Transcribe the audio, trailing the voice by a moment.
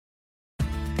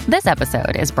This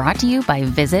episode is brought to you by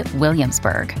Visit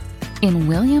Williamsburg. In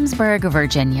Williamsburg,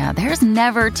 Virginia, there's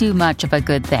never too much of a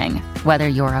good thing. Whether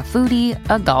you're a foodie,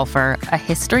 a golfer, a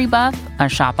history buff, a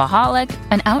shopaholic,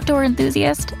 an outdoor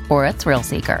enthusiast, or a thrill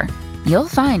seeker, you'll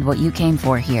find what you came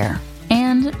for here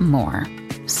and more.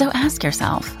 So ask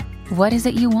yourself, what is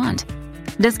it you want?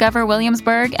 Discover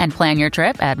Williamsburg and plan your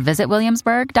trip at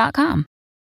visitwilliamsburg.com.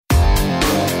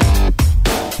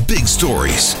 Big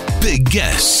stories, big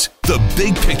guests, the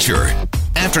big picture.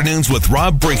 Afternoons with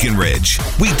Rob Breckenridge.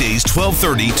 Weekdays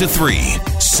 12:30 to 3,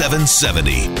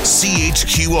 770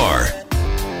 CHQR.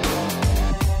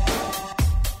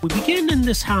 We begin in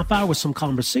this half hour with some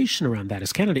conversation around that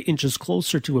as Canada inches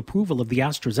closer to approval of the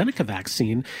AstraZeneca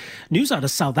vaccine. News out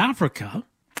of South Africa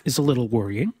is a little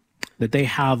worrying that they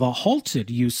have halted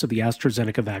use of the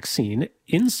AstraZeneca vaccine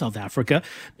in South Africa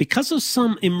because of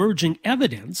some emerging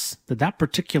evidence that that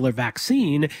particular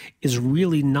vaccine is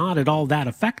really not at all that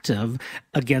effective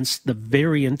against the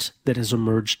variant that has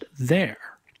emerged there.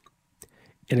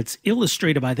 And it's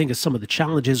illustrative, I think, of some of the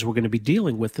challenges we're going to be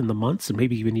dealing with in the months and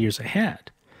maybe even years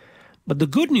ahead. But the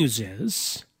good news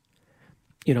is,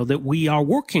 that we are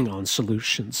working on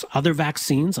solutions. Other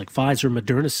vaccines like Pfizer,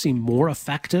 Moderna seem more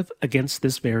effective against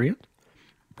this variant.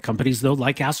 Companies, though,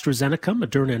 like AstraZeneca,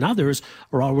 Moderna, and others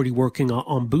are already working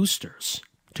on boosters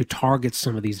to target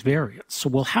some of these variants. So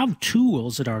we'll have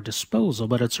tools at our disposal,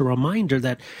 but it's a reminder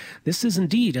that this is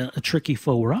indeed a tricky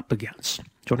foe we're up against.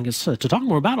 Joining us to talk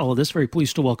more about all of this, very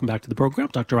pleased to welcome back to the program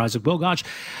Dr. Isaac Bogoch,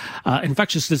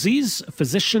 infectious disease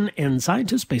physician and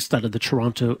scientist based out of the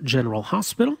Toronto General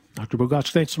Hospital. Dr.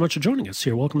 Bogoch, thanks so much for joining us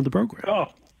here. Welcome to the program.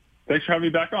 Oh, thanks for having me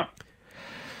back on.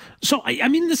 So, I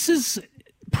mean, this is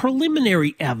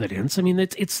preliminary evidence. I mean,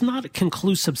 it's not a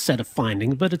conclusive set of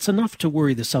findings, but it's enough to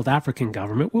worry the South African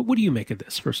government. What do you make of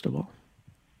this, first of all?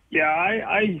 Yeah,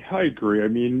 I agree. I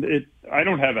mean, I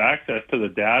don't have access to the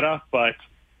data, but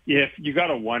if you got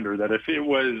to wonder that if it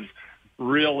was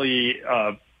really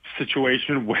a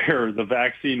situation where the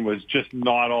vaccine was just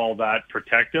not all that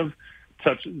protective,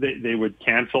 such they would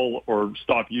cancel or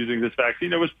stop using this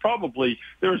vaccine, there was probably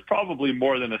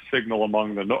more than a signal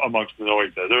amongst the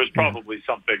noise there. There was probably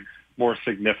something more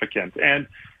significant. And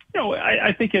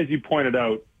I think, as you pointed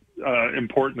out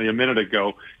importantly a minute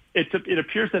ago, it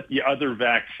appears that the other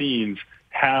vaccines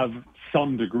have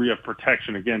some degree of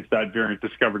protection against that variant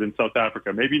discovered in South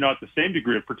Africa. Maybe not the same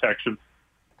degree of protection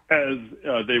as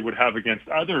they would have against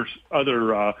other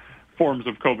forms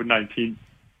of COVID-19,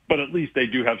 but at least they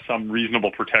do have some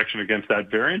reasonable protection against that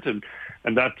variant, and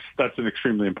that's an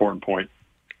extremely important point.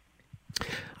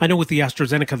 I know with the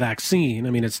AstraZeneca vaccine,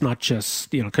 I mean, it's not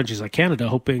just, countries like Canada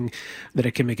hoping that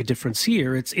it can make a difference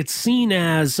here. It's seen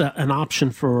as an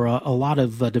option for a lot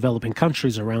of developing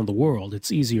countries around the world.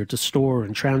 It's easier to store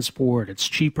and transport. It's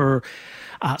cheaper.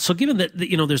 So given that,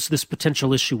 there's this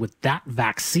potential issue with that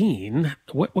vaccine,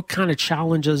 what kind of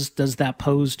challenges does that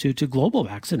pose to global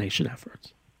vaccination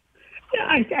efforts? Yeah,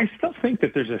 I still think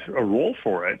that there's a role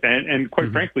for it. And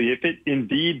quite frankly, if it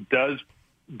indeed does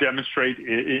demonstrate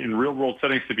in real-world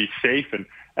settings to be safe and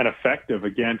effective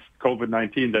against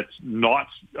COVID-19 that's not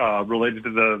related to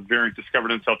the variant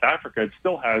discovered in South Africa, it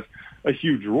still has a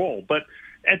huge role. But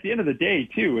at the end of the day,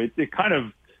 too, it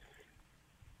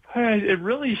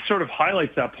really sort of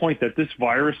highlights that point that this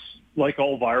virus, like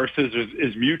all viruses,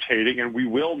 is mutating, and we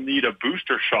will need a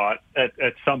booster shot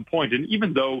at some point. And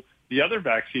even though the other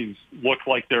vaccines look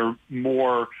like they're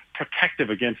more protective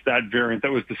against that variant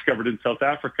that was discovered in South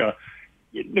Africa,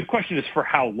 the question is for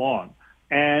how long?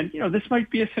 And, this might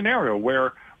be a scenario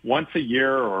where once a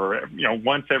year or,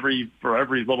 once every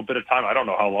little bit of time, I don't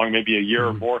know how long, maybe a year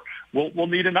or more, we'll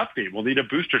need an update. We'll need a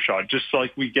booster shot, just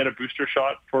like we get a booster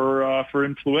shot for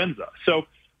influenza. So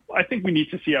I think we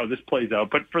need to see how this plays out.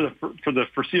 But for the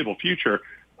foreseeable future,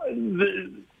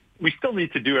 we still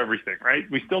need to do everything, right?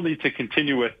 We still need to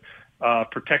continue with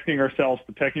protecting ourselves,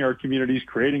 protecting our communities,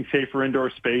 creating safer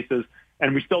indoor spaces.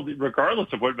 And we still,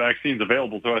 regardless of what vaccines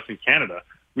available to us in Canada,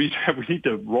 we need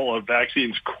to roll out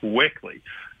vaccines quickly,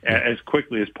 as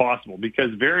quickly as possible,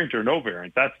 because variant or no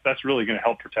variant, that's really going to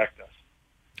help protect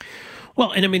us.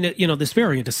 Well, and I mean, this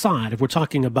variant aside, if we're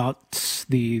talking about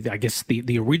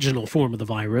the original form of the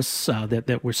virus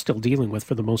that we're still dealing with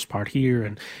for the most part here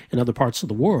and in other parts of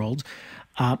the world,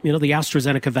 the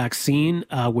AstraZeneca vaccine,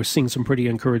 we're seeing some pretty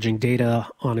encouraging data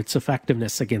on its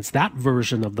effectiveness against that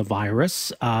version of the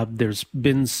virus. There's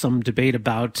been some debate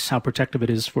about how protective it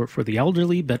is for the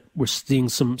elderly, but we're seeing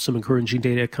some encouraging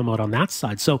data come out on that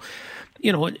side. So,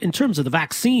 in terms of the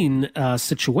vaccine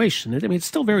situation, it's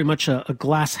still very much a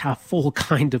glass half full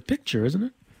kind of picture, isn't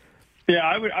it? Yeah,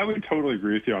 I would totally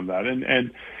agree with you on that.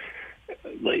 And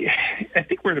I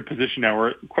think we're in a position now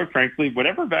where, quite frankly,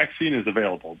 whatever vaccine is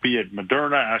available, be it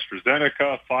Moderna,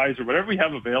 AstraZeneca, Pfizer, whatever we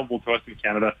have available to us in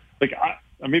Canada,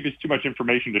 maybe it's too much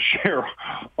information to share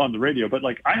on the radio, but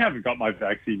I haven't got my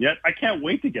vaccine yet. I can't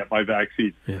wait to get my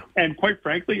vaccine. Yeah. And quite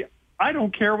frankly, I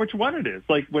don't care which one it is.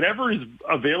 Whatever is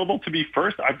available to me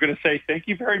first, I'm going to say thank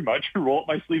you very much and roll up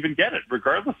my sleeve and get it,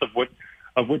 regardless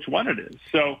of which one it is.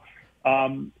 So,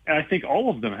 and I think all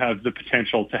of them have the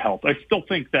potential to help. I still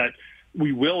think that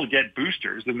we will get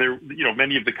boosters, and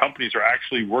many of the companies are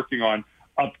actually working on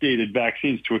updated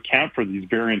vaccines to account for these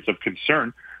variants of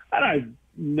concern. And I have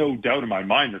no doubt in my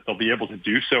mind that they'll be able to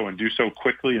do so and do so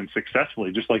quickly and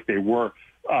successfully, just like they were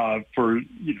for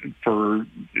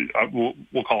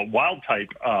we'll call it wild type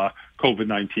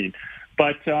COVID-19.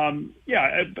 But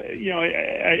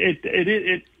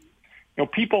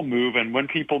people move, and when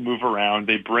people move around,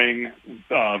 they bring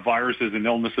viruses and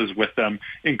illnesses with them,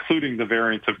 including the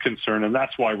variants of concern, and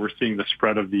that's why we're seeing the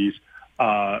spread of these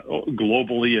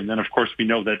globally. And then, of course, we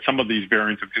know that some of these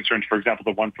variants of concern, for example,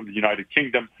 the one from the United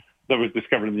Kingdom that was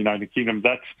discovered in the United Kingdom,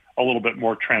 that's a little bit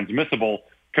more transmissible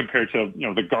compared to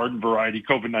the garden variety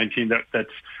COVID-19 that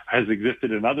has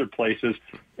existed in other places.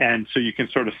 And so you can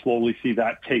sort of slowly see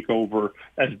that take over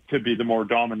as to be the more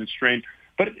dominant strain.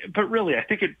 But really, I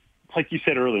think it, like you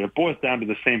said earlier, it boils down to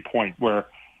the same point where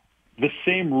the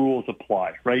same rules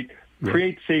apply, right? Yeah.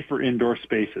 Create safer indoor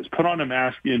spaces, put on a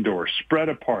mask indoors, spread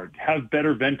apart, have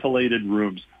better ventilated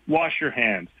rooms, wash your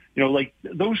hands.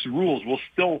 Those rules will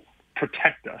still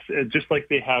protect us, just like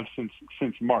they have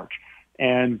since March.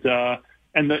 And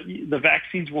the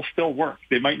vaccines will still work.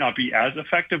 They might not be as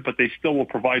effective, but they still will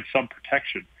provide some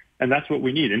protection. And that's what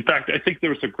we need. In fact, I think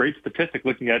there was a great statistic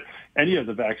looking at any of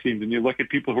the vaccines, and you look at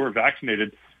people who are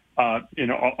vaccinated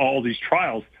in all these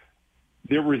trials,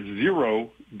 there were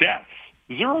zero deaths.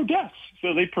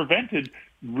 So they prevented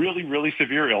really, really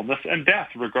severe illness and death,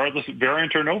 regardless of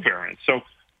variant or no variant. So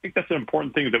I think that's an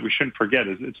important thing that we shouldn't forget.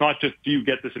 Is it's not just, do you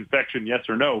get this infection, yes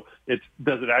or no? It's,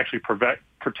 does it actually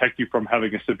protect you from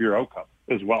having a severe outcome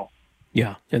as well?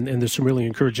 Yeah, and there's some really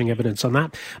encouraging evidence on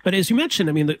that. But as you mentioned,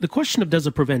 I mean, the question of does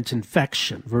it prevent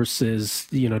infection versus,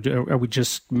 are we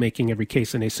just making every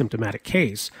case an asymptomatic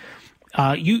case?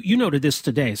 You noted this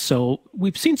today. So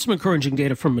we've seen some encouraging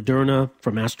data from Moderna,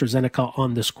 from AstraZeneca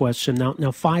on this question. Now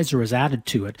Pfizer has added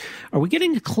to it. Are we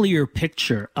getting a clear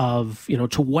picture of,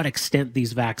 to what extent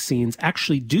these vaccines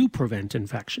actually do prevent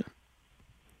infection?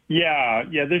 Yeah.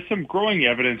 There's some growing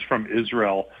evidence from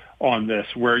Israel on this,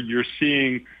 where you're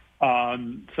seeing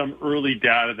some early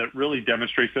data that really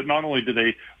demonstrates that not only do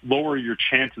they lower your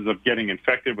chances of getting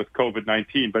infected with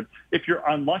COVID-19, but if you're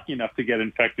unlucky enough to get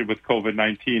infected with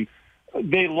COVID-19,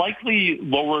 they likely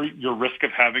lower your risk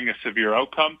of having a severe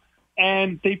outcome,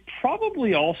 and they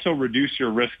probably also reduce your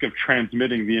risk of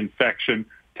transmitting the infection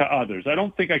to others. I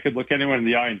don't think I could look anyone in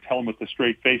the eye and tell them with a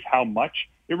straight face how much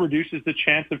it reduces the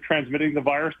chance of transmitting the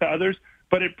virus to others,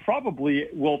 but it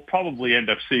will end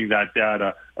up seeing that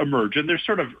data emerge. And there's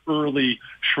sort of early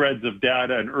shreds of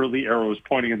data and early arrows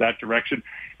pointing in that direction.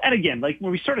 And again,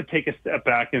 when we sort of take a step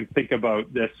back and think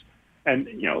about this, and,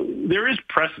 there is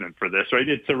precedent for this, right?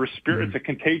 It's a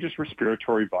contagious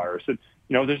respiratory virus. And,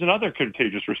 there's another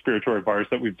contagious respiratory virus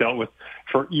that we've dealt with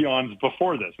for eons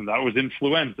before this, and that was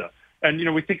influenza. And,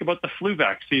 we think about the flu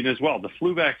vaccine as well. The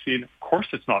flu vaccine, of course,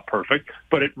 it's not perfect,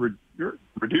 but it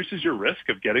reduces your risk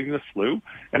of getting the flu.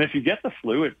 And if you get the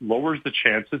flu, it lowers the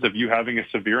chances of you having a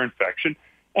severe infection.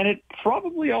 And it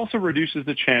probably also reduces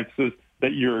the chances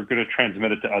that you're going to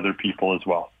transmit it to other people as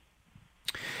well.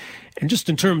 And just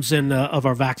in terms of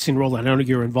our vaccine rollout, I know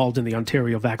you're involved in the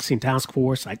Ontario Vaccine Task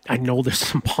Force. I know there's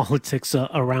some politics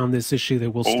around this issue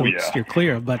that we'll still steer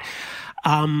clear of. But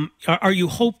are you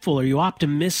hopeful? Are you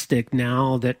optimistic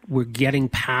now that we're getting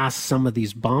past some of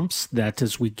these bumps, that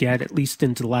as we get at least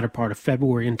into the latter part of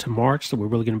February into March, that we're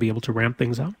really going to be able to ramp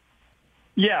things up?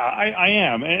 Yeah, I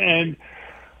am. And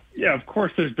yeah, of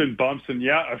course, there's been bumps, and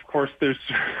of course, there's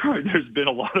been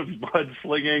a lot of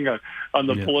mudslinging on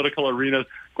the political arena.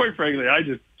 Quite frankly, I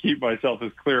just keep myself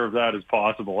as clear of that as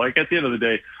possible. At the end of the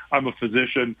day, I'm a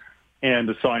physician and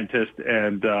a scientist,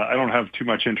 and I don't have too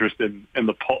much interest in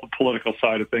the political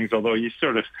side of things, although you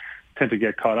sort of tend to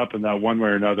get caught up in that one way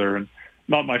or another, and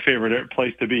not my favorite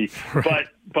place to be. Right.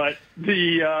 But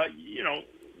the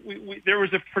there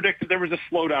was a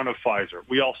slowdown of Pfizer.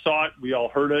 We all saw it. We all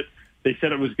heard it. They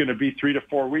said it was going to be 3 to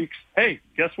 4 weeks. Hey,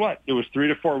 guess what? It was 3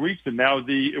 to 4 weeks, and now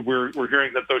we're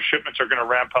hearing that those shipments are going to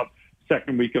ramp up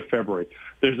second week of February.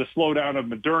 There's a slowdown of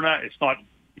Moderna. It's not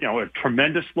a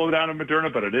tremendous slowdown in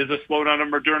Moderna, but it is a slowdown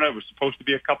in Moderna. It was supposed to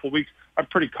be a couple of weeks. I'm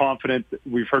pretty confident that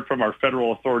we've heard from our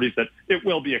federal authorities that it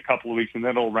will be a couple of weeks and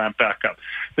then it'll ramp back up.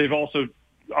 They've also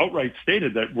outright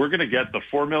stated that we're going to get the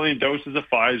 4 million doses of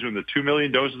Pfizer and the 2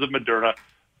 million doses of Moderna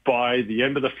by the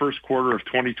end of the first quarter of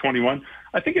 2021.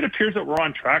 I think it appears that we're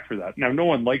on track for that. Now, no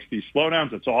one likes these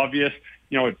slowdowns. It's obvious.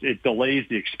 It delays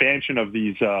the expansion of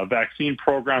these vaccine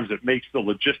programs. It makes the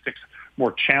logistics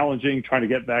more challenging, trying to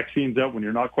get vaccines out when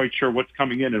you're not quite sure what's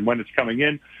coming in and when it's coming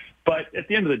in. But at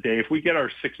the end of the day, if we get our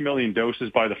 6 million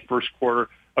doses by the first quarter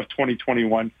of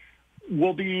 2021,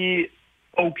 we'll be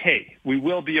okay. We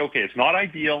will be okay. It's not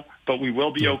ideal, but we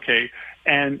will be okay.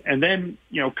 And then,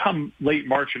 come late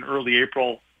March and early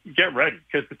April, get ready,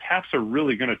 because the taps are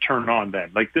really going to turn on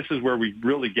then. Like, this is where we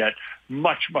really get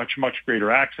much, much, much greater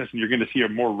access, and you're going to see a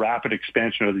more rapid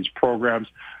expansion of these programs,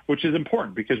 which is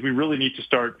important because we really need to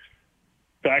start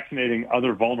vaccinating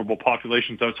other vulnerable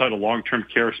populations outside of long-term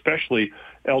care, especially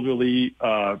elderly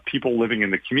people living in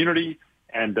the community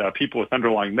and people with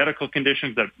underlying medical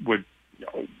conditions that would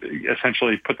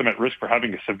essentially put them at risk for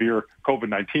having a severe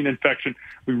COVID-19 infection.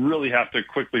 We really have to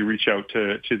quickly reach out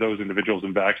to those individuals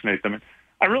and vaccinate them.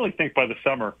 I really think by the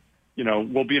summer,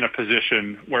 we'll be in a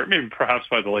position where maybe perhaps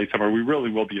by the late summer, we really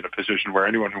will be in a position where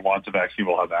anyone who wants a vaccine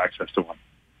will have access to one.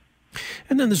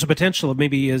 And then there's a potential of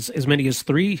maybe as many as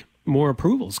 3 more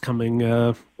approvals coming,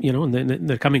 in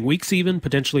the coming weeks, even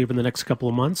potentially over the next couple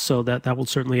of months. So that will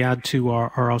certainly add to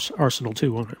our arsenal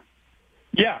too, won't it?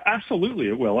 Yeah, absolutely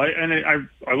it will.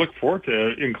 I look forward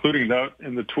to including that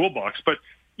in the toolbox. But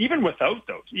even without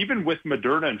those, even with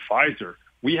Moderna and Pfizer,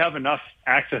 we have enough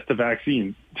access to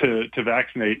vaccine to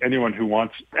vaccinate anyone who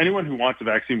wants a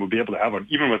vaccine will be able to have one,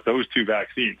 even with those 2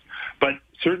 vaccines. But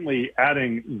certainly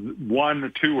adding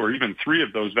 1, 2, or even 3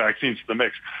 of those vaccines to the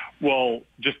mix will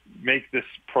just make this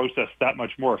process that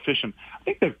much more efficient. I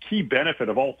think the key benefit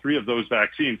of all 3 of those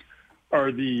vaccines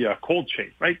are the cold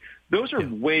chain, right? Those are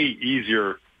way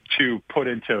easier to put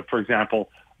into, for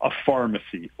example, a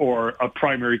pharmacy or a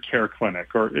primary care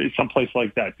clinic or someplace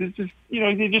like that. They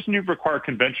just require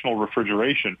conventional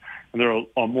refrigeration, and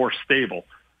they're more stable.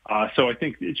 So I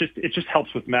think it just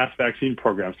helps with mass vaccine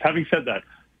programs. Having said that,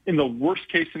 in the worst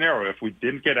case scenario, if we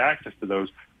didn't get access to those,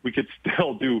 we could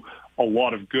still do a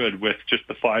lot of good with just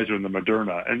the Pfizer and the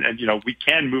Moderna. And we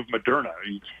can move Moderna.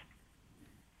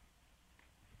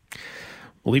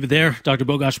 We'll leave it there. Dr.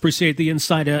 Bogoch, appreciate the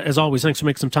insight. As always, thanks for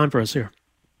making some time for us here.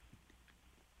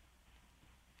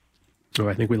 Oh,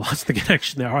 I think we lost the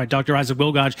connection there. All right, Dr. Isaac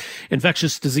Bogoch,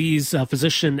 infectious disease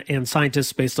physician and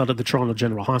scientist based out of the Toronto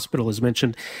General Hospital, as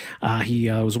mentioned. He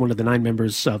was one of the 9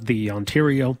 members of the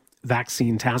Ontario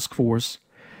Vaccine Task Force.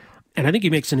 And I think he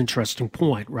makes an interesting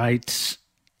point, right?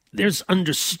 There's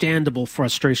understandable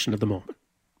frustration at the moment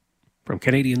from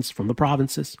Canadians, from the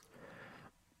provinces.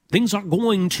 Things are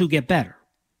going to get better.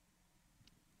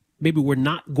 Maybe we're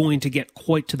not going to get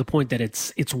quite to the point that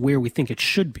it's where we think it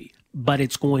should be, but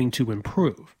it's going to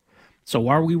improve. So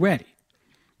are we ready?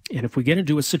 And if we get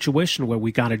into a situation where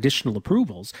we got additional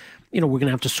approvals, we're going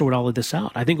to have to sort all of this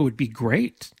out. I think it would be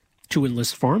great to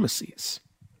enlist pharmacies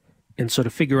and sort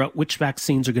of figure out which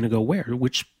vaccines are going to go where,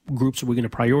 which groups are we going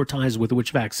to prioritize with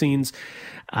which vaccines,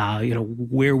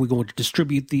 where are we going to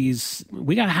distribute these.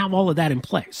 We got to have all of that in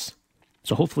place.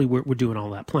 So hopefully we're doing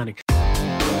all that planning.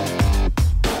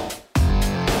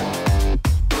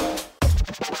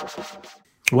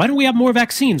 Why don't we have more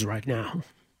vaccines right now?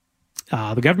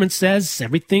 The government says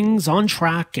everything's on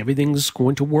track, everything's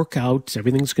going to work out,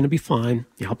 everything's going to be fine.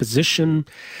 The opposition,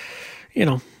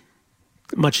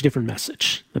 much different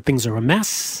message. That things are a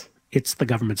mess, it's the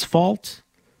government's fault.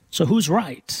 So who's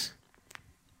right?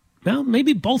 Well,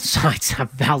 maybe both sides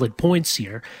have valid points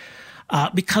here,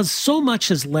 because so much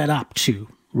has led up to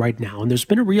right now, and there's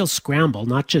been a real scramble,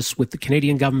 not just with the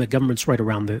Canadian government, governments right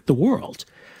around the world,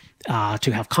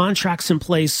 to have contracts in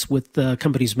place with the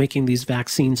companies making these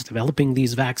vaccines, developing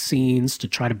these vaccines, to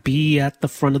try to be at the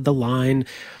front of the line,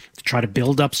 to try to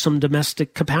build up some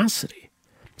domestic capacity.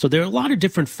 So there are a lot of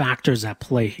different factors at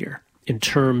play here in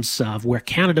terms of where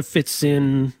Canada fits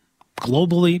in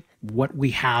globally, what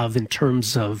we have in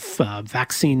terms of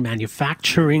vaccine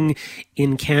manufacturing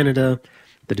in Canada,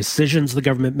 the decisions the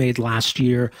government made last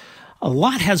year. A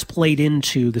lot has played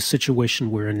into the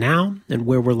situation we're in now and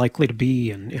where we're likely to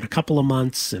be in a couple of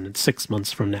months and in 6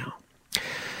 months from now.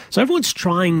 So everyone's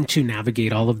trying to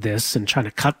navigate all of this and trying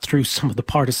to cut through some of the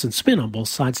partisan spin on both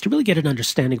sides to really get an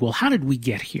understanding, well, how did we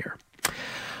get here?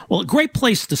 Well, a great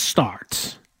place to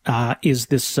start is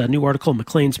this new article,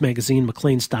 Maclean's magazine,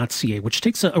 Maclean's.ca, which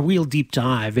takes a real deep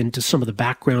dive into some of the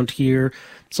background here,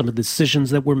 some of the decisions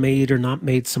that were made or not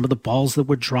made, some of the balls that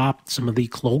were dropped, some of the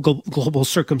global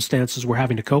circumstances we're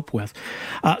having to cope with.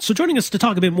 So joining us to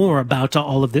talk a bit more about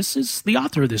all of this is the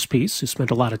author of this piece, who spent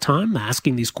a lot of time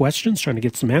asking these questions, trying to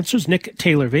get some answers. Nick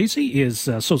Taylor-Vasey is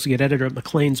associate editor at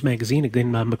Maclean's magazine,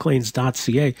 again,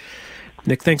 Maclean's.ca.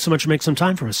 Nick, thanks so much for making some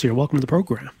time for us here. Welcome to the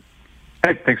program.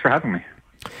 Hey, thanks for having me.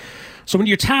 So when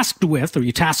you're tasked with, or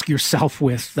you task yourself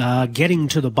with, getting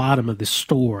to the bottom of this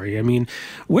story, I mean,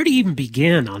 where do you even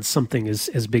begin on something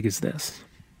as big as this?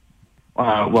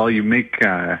 Well, you make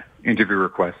interview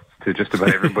requests to just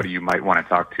about everybody you might want to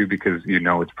talk to, because you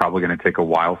know it's probably going to take a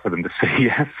while for them to say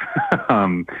yes,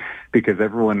 because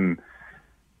everyone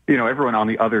on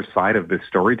the other side of this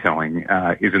storytelling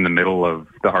is in the middle of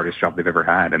the hardest job they've ever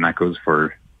had, and that goes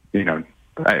for,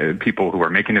 people who are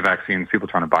making the vaccines, people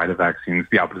trying to buy the vaccines,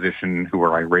 the opposition who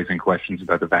are raising questions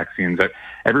about the vaccines.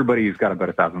 Everybody's got about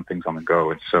 1,000 things on the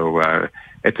go. And so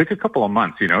it took a couple of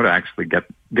months, to actually get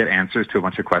answers to a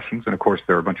bunch of questions. And of course,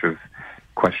 there are a bunch of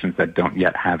questions that don't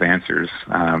yet have answers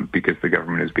because the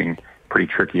government is being pretty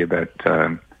tricky about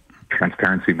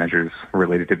transparency measures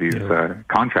related to these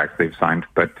contracts they've signed.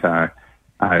 But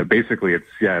basically,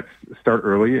 it's start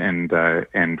early and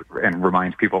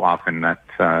remind people often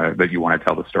that you want to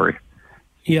tell the story.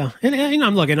 Yeah, and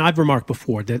I've remarked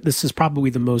before that this is probably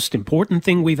the most important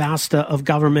thing we've asked of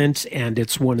government, and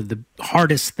it's one of the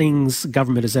hardest things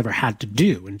government has ever had to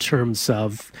do in terms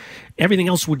of everything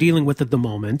else we're dealing with at the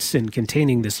moment in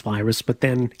containing this virus, but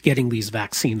then getting these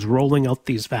vaccines, rolling out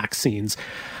these vaccines.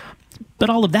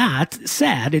 But all of that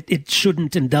said, it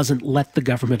shouldn't and doesn't let the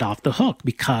government off the hook,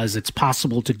 because it's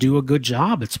possible to do a good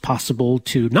job. It's possible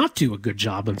to not do a good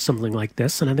job on something like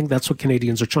this. And I think that's what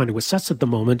Canadians are trying to assess at the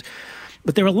moment.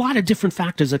 But there are a lot of different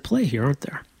factors at play here, aren't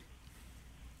there?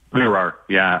 There are,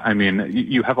 yeah. I mean,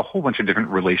 you have a whole bunch of different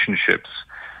relationships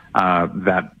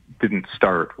that didn't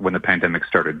start when the pandemic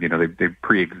started. They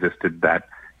pre-existed that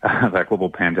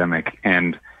global pandemic.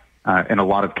 And in a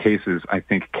lot of cases, I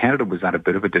think Canada was at a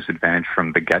bit of a disadvantage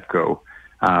from the get-go.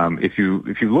 If you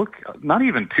look not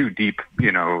even too deep,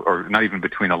 or not even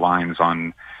between the lines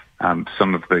on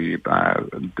some of the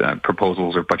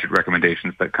proposals or budget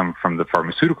recommendations that come from the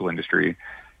pharmaceutical industry,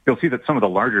 you'll see that some of the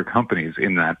larger companies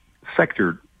in that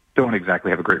sector don't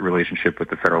exactly have a great relationship with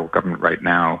the federal government right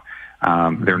now.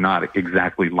 They're not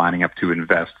exactly lining up to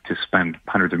invest, to spend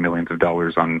hundreds of millions of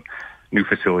dollars on new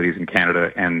facilities in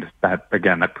Canada, and that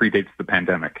predates the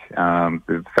pandemic.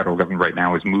 The federal government right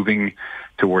now is moving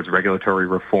towards regulatory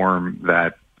reform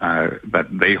that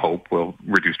they hope will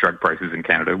reduce drug prices in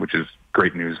Canada, which is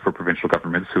great news for provincial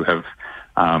governments who have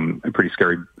pretty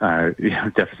scary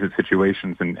deficit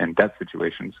situations and debt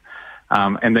situations.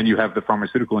 And then you have the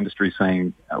pharmaceutical industry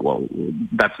saying, well,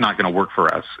 that's not going to work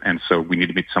for us, and so we need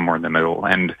to meet somewhere in the middle.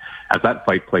 And as that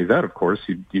fight plays out, of course,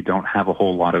 you don't have a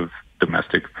whole lot of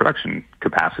domestic production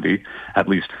capacity, at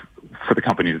least for the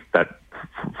companies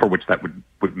for which that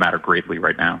would matter greatly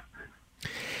right now.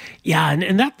 Yeah,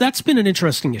 and that's been an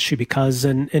interesting issue because,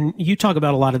 and you talk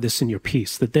about a lot of this in your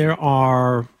piece, that there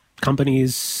are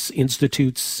companies,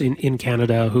 institutes in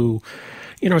Canada who,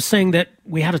 saying that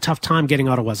we had a tough time getting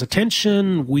Ottawa's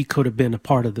attention. We could have been a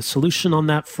part of the solution on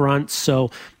that front.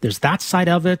 So there's that side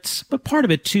of it. But part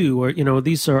of it, too, are,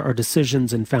 these are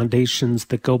decisions and foundations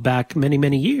that go back many,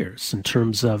 many years in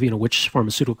terms of, which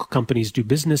pharmaceutical companies do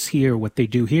business here, what they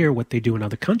do here, what they do in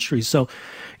other countries. So,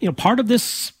 part of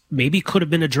this maybe could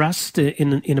have been addressed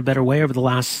in a better way over the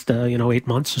last, 8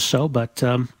 months or so. But,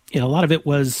 a lot of it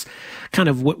was kind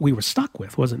of what we were stuck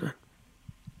with, wasn't it?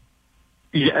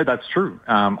 Yeah, that's true.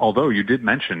 Although you did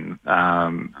mention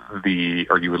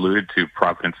you alluded to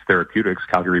Providence Therapeutics,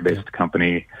 Calgary-based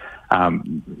company,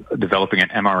 developing an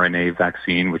mRNA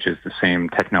vaccine, which is the same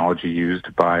technology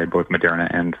used by both Moderna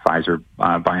and Pfizer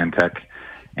BioNTech.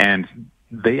 And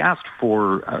they asked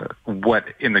for what,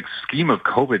 in the scheme of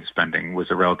COVID spending,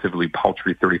 was a relatively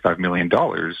paltry $35 million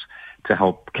to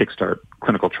help kickstart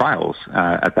clinical trials.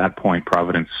 At that point,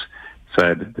 Providence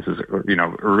said, this is,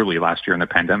 early last year in the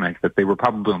pandemic, that they were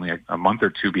probably only a month or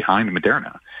two behind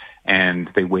Moderna. And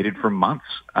they waited for months.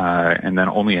 And then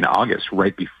only in August,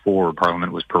 right before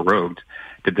Parliament was prorogued,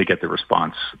 did they get the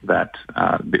response that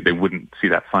they wouldn't see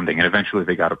that funding. And eventually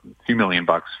they got a few $million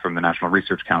from the National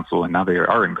Research Council, and now they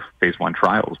are in phase 1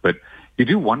 trials. But you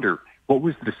do wonder, what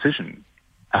was the decision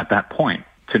at that point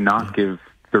to not give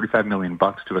 $35 million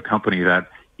to a company that,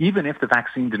 even if the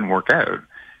vaccine didn't work out,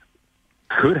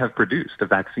 could have produced a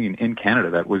vaccine in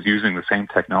Canada that was using the same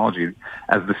technology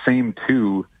as the same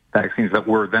two vaccines that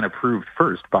were then approved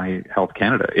first by Health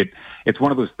Canada. It's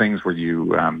one of those things where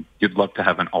you'd love to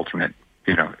have an alternate,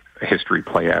 history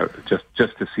play out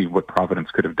just to see what Providence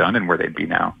could have done and where they'd be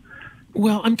now.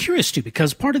 Well, I'm curious, too,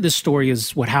 because part of this story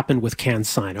is what happened with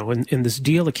CanSino and this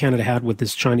deal that Canada had with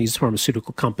this Chinese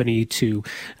pharmaceutical company to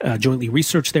jointly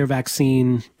research their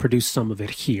vaccine, produce some of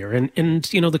it here. And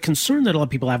the concern that a lot of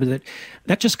people have is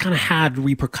that just kind of had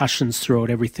repercussions throughout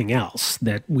everything else,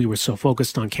 that we were so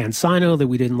focused on CanSino that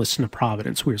we didn't listen to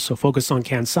Providence. We were so focused on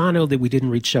CanSino that we didn't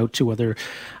reach out to other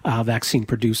vaccine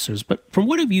producers. But from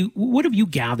what have you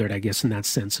gathered, I guess, in that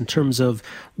sense, in terms of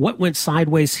what went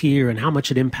sideways here and how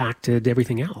much it impacted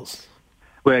everything else?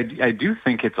 Well, I do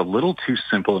think it's a little too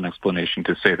simple an explanation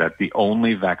to say that the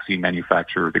only vaccine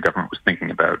manufacturer the government was thinking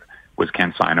about was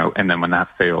CanSino, and then when that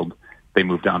failed, they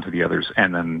moved on to the others.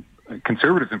 And then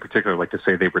conservatives in particular like to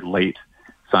say they were late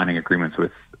signing agreements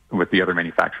with the other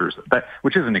manufacturers,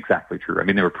 which isn't exactly true. I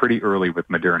mean, they were pretty early with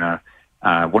Moderna,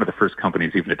 one of the first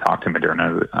companies even to talk to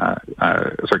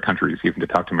Moderna, countries even to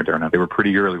talk to Moderna. They were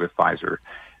pretty early with Pfizer.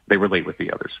 They were late with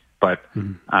the others. But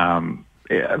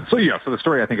so the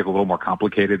story I think is a little more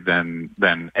complicated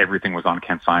than everything was on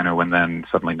CanSino and then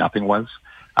suddenly nothing was.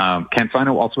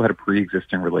 CanSino also had a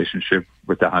pre-existing relationship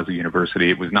with Dalhousie University.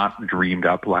 It was not dreamed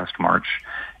up last March,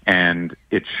 and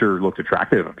it sure looked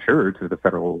attractive, I'm sure, to the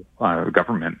federal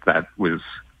government that was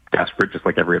desperate, just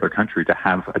like every other country, to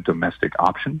have a domestic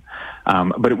option.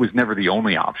 But it was never the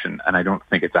only option, and I don't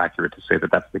think it's accurate to say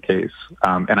that that's the case.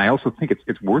 And I also think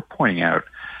it's worth pointing out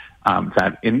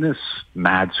that in this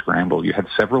mad scramble, you had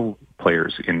several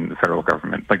players in the federal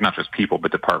government, like not just people,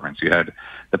 but departments. You had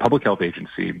the Public Health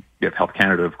Agency, you have Health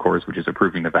Canada, of course, which is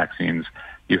approving the vaccines.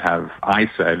 You have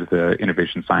ISED, the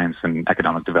Innovation, Science, and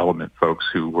Economic Development folks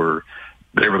they were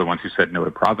the ones who said no to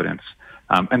Providence.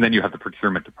 And then you have the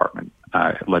procurement department,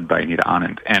 led by Anita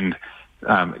Anand. And,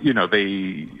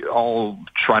 they all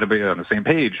try to be on the same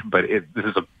page, but this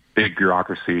is a big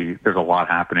bureaucracy. There's a lot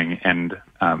happening, and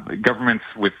governments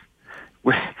with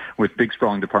big,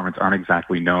 sprawling departments aren't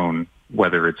exactly known,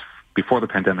 whether it's before the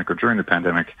pandemic or during the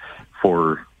pandemic,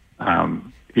 for,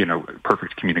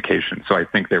 perfect communication. So I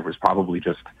think there was probably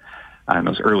just, in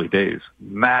those early days,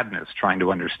 madness trying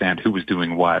to understand who was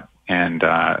doing what. And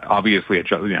obviously, a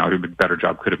better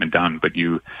job could have been done. But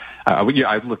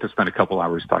I'd love to spend a couple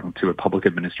hours talking to a public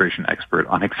administration expert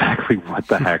on exactly what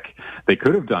the heck they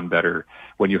could have done better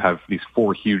when you have these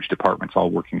four huge departments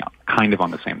all working kind of on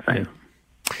the same thing. Yeah.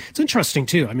 It's interesting,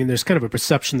 too. I mean, there's kind of a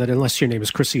perception that unless your name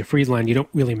is Chrystia Freeland, you don't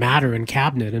really matter in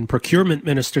cabinet. And procurement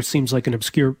minister seems like an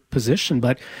obscure position.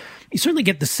 But you certainly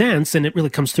get the sense, and it really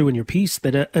comes through in your piece,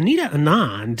 that Anita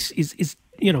Anand is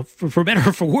for better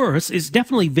or for worse, is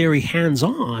definitely very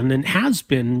hands-on and has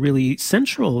been really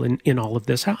central in all of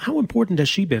this. How important has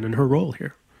she been in her role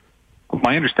here?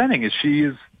 My understanding is she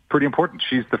is pretty important.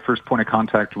 She's the first point of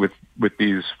contact with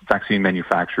these vaccine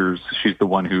manufacturers. She's the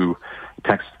one who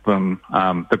texts them.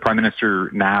 The Prime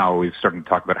Minister now is starting to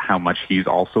talk about how much he's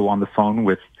also on the phone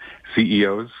with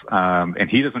CEOs. And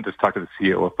he doesn't just talk to the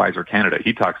CEO of Pfizer Canada.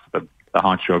 He talks to the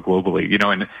honcho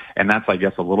globally, and that's, I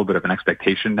guess, a little bit of an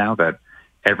expectation now that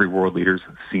every world leaders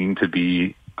seem to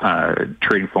be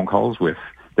trading phone calls with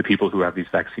the people who have these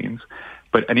vaccines.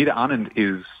 But Anita Anand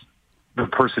is the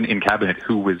person in cabinet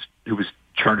who was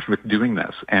charged with doing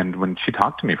this. And when she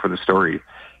talked to me for the story,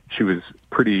 she was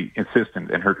pretty insistent,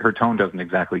 and her tone doesn't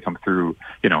exactly come through,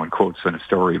 in quotes in a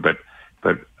story, but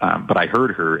I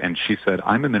heard her, and she said,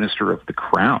 "I'm a minister of the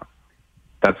Crown.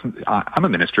 I'm a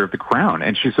minister of the Crown,"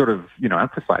 and she sort of,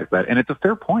 emphasized that, and it's a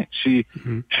fair point. She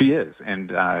is,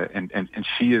 and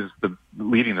she is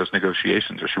leading those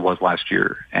negotiations, or she was last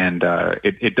year, and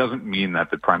it doesn't mean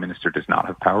that the Prime Minister does not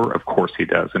have power. Of course he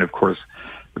does, and of course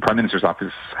the Prime Minister's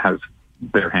office has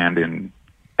their hand in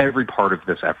every part of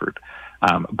this effort.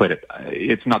 But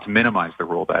it's not to minimize the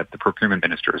role that the procurement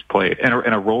minister has played, and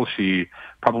a role she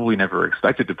probably never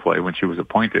expected to play when she was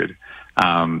appointed.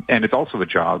 And it's also a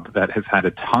job that has had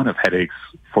a ton of headaches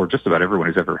for just about everyone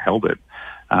who's ever held it.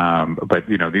 But,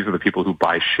 these are the people who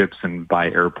buy ships and buy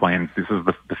airplanes. This is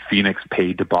the Phoenix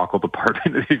paid debacle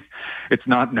department. It's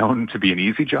not known to be an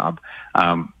easy job.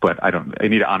 But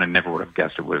Anita Anand never would have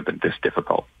guessed it would have been this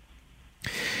difficult.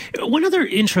 One other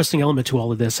interesting element to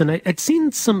all of this, and I'd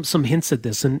seen some hints at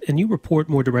this, and you report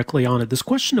more directly on it, this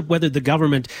question of whether the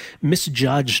government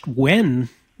misjudged when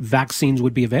vaccines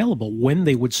would be available, when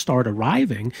they would start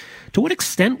arriving. To what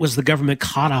extent was the government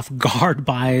caught off guard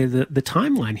by the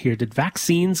timeline here? Did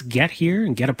vaccines get here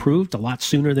and get approved a lot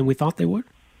sooner than we thought they would?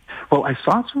 Well, I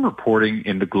saw some reporting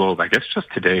in the Globe, I guess just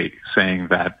today, saying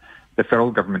that the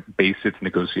federal government based its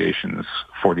negotiations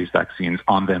for these vaccines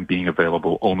on them being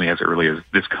available only as early as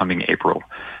this coming April,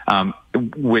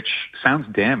 which sounds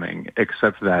damning,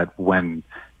 except that when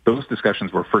those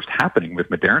discussions were first happening with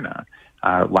Moderna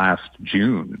last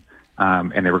June,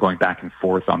 and they were going back and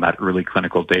forth on that early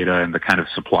clinical data and the kind of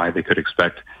supply they could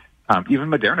expect, even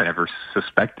Moderna never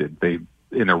suspected, they,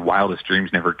 in their wildest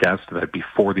dreams, never guessed that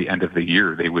before the end of the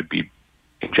year they would be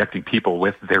injecting people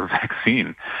with their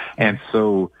vaccine. And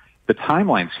so the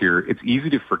timelines here, it's easy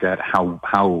to forget how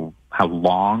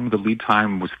long the lead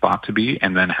time was thought to be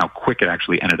and then how quick it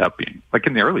actually ended up being. Like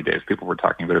in the early days, people were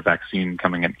talking about a vaccine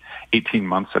coming in 18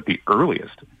 months at the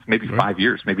earliest, maybe 5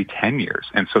 years, maybe 10 years.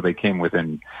 And so they came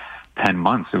within 10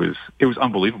 months. It was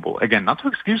unbelievable. Again, not to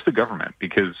excuse the government,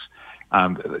 because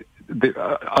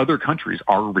other countries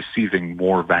are receiving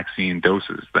more vaccine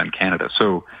doses than Canada.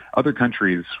 So other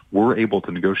countries were able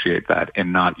to negotiate that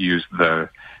and not use the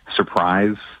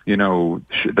surprise,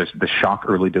 the shock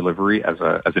early delivery as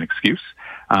an excuse.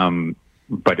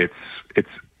 But it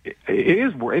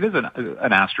is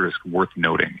an asterisk worth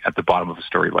noting at the bottom of a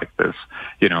story like this.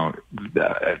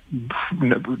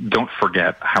 Don't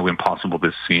forget how impossible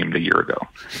this seemed a year ago.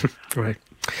 Right.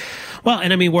 Well,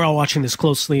 and I mean, we're all watching this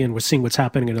closely and we're seeing what's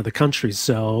happening in other countries.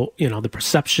 So, the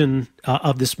perception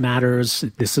of this matters.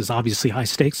 This is obviously high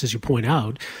stakes, as you point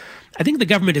out. I think the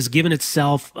government has given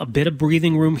itself a bit of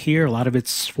breathing room here. A lot of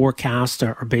its forecasts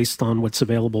are based on what's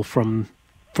available from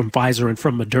Pfizer and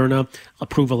from Moderna.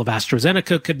 Approval of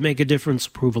AstraZeneca could make a difference.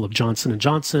 Approval of Johnson &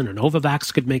 Johnson or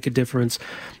Novavax could make a difference.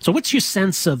 So what's your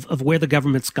sense of where the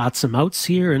government's got some outs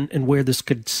here and where this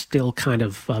could still kind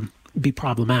of be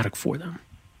problematic for them?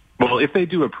 Well, if they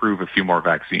do approve a few more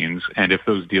vaccines, and if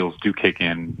those deals do kick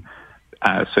in,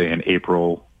 say in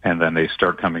April, and then they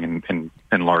start coming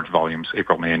in large volumes,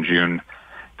 April, May, and June,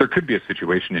 there could be a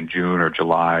situation in June or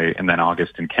July and then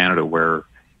August in Canada where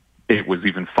it was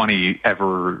even funny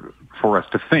ever for us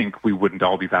to think we wouldn't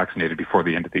all be vaccinated before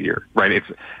the end of the year, right?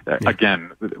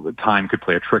 Again, time could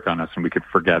play a trick on us, and we could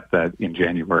forget that in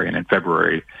January and in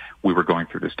February we were going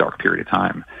through this dark period of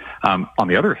time. On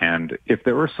the other hand, if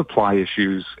there are supply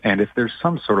issues and if there's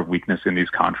some sort of weakness in these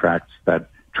contracts that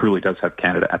truly does have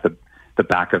Canada at the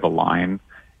back of the line,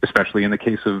 especially in the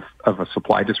case of a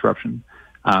supply disruption,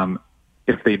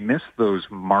 if they miss those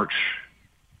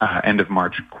end of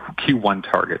March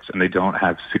Q1 targets and they don't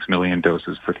have 6 million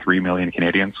doses for 3 million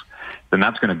Canadians, then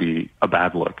that's going to be a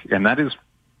bad look. And that is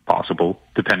possible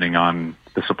depending on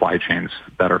the supply chains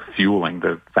that are fueling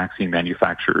the vaccine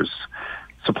manufacturers'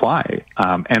 supply.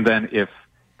 And then if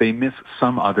they miss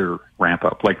some other ramp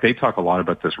up, like they talk a lot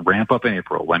about this ramp up in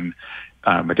April when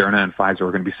Moderna and Pfizer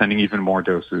are going to be sending even more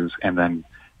doses, and then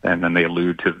they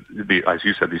allude to, as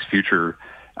you said, these future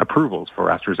approvals for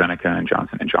AstraZeneca and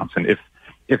Johnson & Johnson.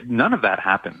 If none of that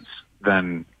happens,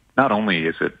 then not only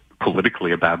is it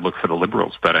politically a bad look for the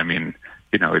Liberals, but I mean,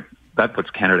 that puts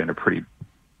Canada in a pretty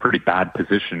bad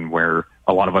position where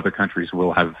a lot of other countries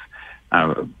will have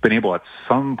been able at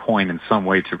some point in some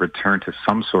way to return to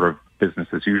some sort of business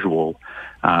as usual,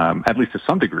 at least to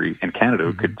some degree, and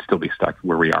Canada could still be stuck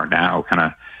where we are now, kind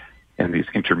of in these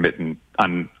intermittent,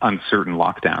 uncertain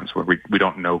lockdowns where we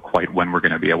don't know quite when we're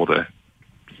going to be able to,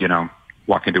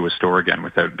 walk into a store again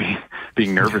without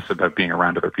being nervous about being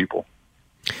around other people.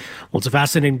 Well, it's a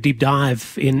fascinating deep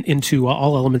dive into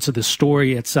all elements of this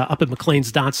story. It's up at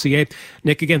macleans.ca.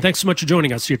 Nick, again, thanks so much for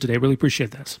joining us here today. Really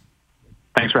appreciate this.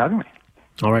 Thanks for having me.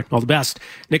 All right, all the best.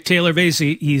 Nick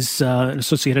Taylor-Vasey, he's an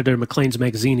associate editor at Maclean's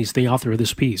Magazine. He's the author of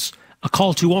this piece, A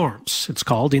Call to Arms. It's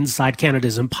called Inside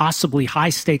Canada's Impossibly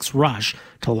High-Stakes Rush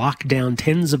to Lock Down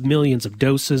Tens of Millions of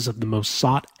Doses of the Most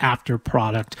Sought-After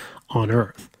Product on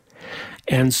Earth.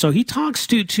 And so he talks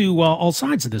to all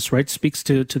sides of this, right? Speaks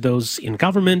to those in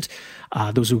government,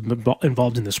 those who've been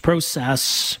involved in this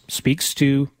process, speaks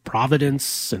to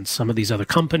Providence and some of these other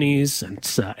companies and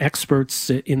experts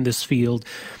in this field.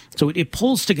 So it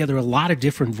pulls together a lot of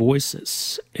different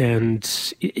voices.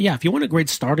 And yeah, if you want a great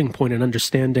starting point in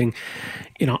understanding,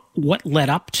 what led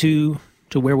up to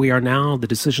where we are now, the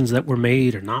decisions that were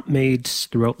made or not made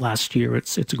throughout last year,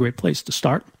 it's a great place to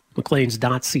start.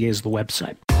 Macleans.ca is the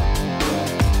website.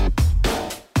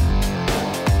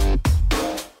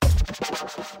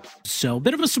 So a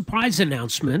bit of a surprise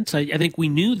announcement. I think we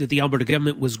knew that the Alberta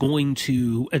government was going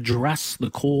to address the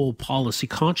coal policy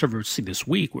controversy this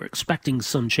week. We're expecting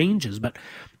some changes, but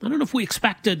I don't know if we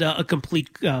expected a complete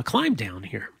climb down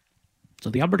here. So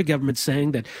the Alberta government's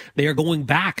saying that they are going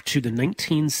back to the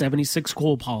 1976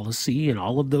 coal policy and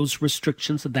all of those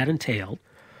restrictions that entailed,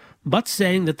 but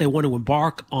saying that they want to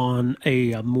embark on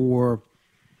a more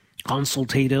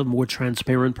consultative, more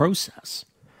transparent process.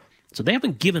 So they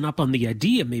haven't given up on the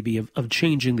idea maybe of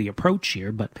changing the approach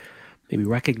here, but maybe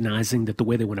recognizing that the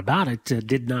way they went about it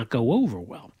did not go over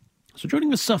well. So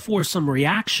joining us for some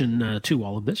reaction to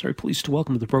all of this, very pleased to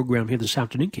welcome to the program here this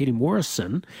afternoon, Katie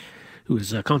Morrison, who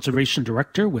is a Conservation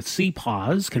Director with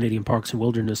CPAWS, Canadian Parks and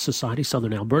Wilderness Society,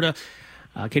 Southern Alberta.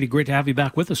 Katie, great to have you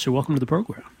back with us, so welcome to the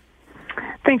program.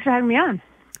 Thanks for having me on.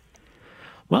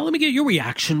 Well, let me get your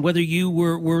reaction, whether you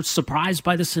were surprised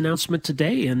by this announcement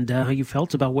today and how you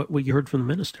felt about what you heard from the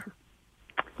minister.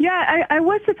 Yeah, I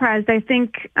was surprised. I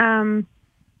think,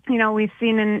 we've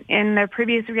seen in their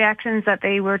previous reactions that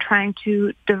they were trying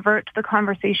to divert the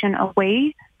conversation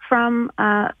away from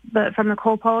the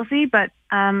coal policy, but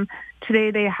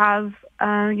today they have,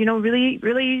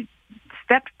 really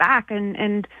stepped back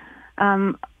and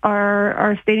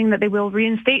are stating that they will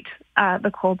reinstate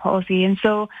the coal policy. And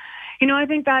so, I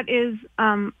think that is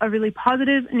a really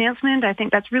positive announcement. I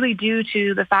think that's really due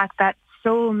to the fact that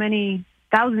so many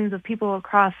thousands of people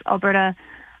across Alberta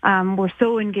were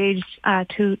so engaged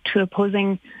to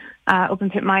opposing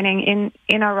open pit mining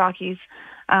in our Rockies.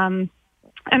 And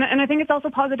I think it's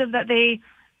also positive that they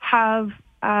have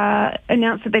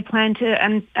announced that they plan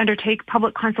to undertake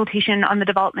public consultation on the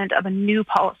development of a new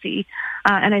policy.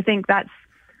 And I think that's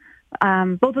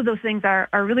both of those things are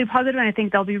really positive, and I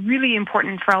think they'll be really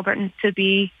important for Albertans to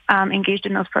be engaged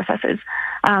in those processes.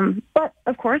 But,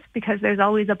 of course, because there's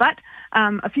always a but,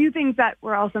 a few things that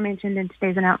were also mentioned in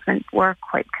today's announcement were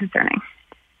quite concerning.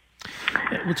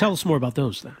 Well, tell us more about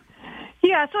those, then.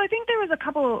 Yeah, so I think there was a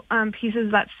couple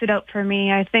pieces that stood out for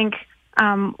me. I think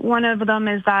one of them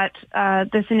is that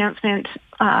this announcement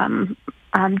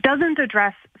doesn't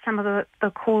address some of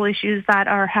the coal issues that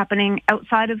are happening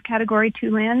outside of Category 2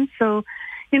 lands. So,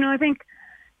 I think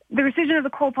the rescission of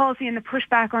the coal policy and the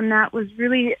pushback on that was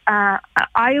really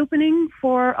eye-opening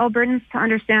for Albertans to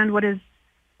understand what is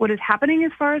happening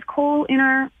as far as coal in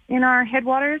our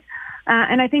headwaters.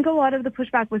 And I think a lot of the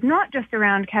pushback was not just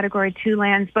around Category 2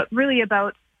 lands, but really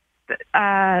about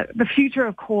the future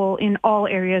of coal in all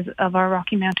areas of our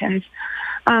Rocky Mountains.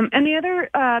 And the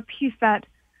other piece that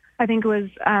I think was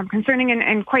concerning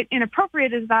and quite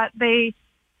inappropriate is that they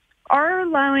are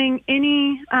allowing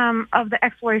any of the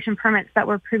exploration permits that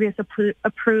were previously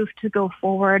approved to go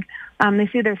forward. They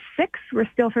say there's 6. We're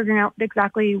still figuring out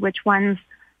exactly which ones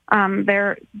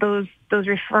those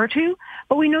refer to.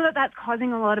 But we know that that's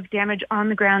causing a lot of damage on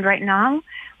the ground right now.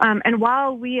 And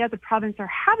while we as a province are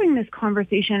having this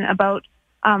conversation about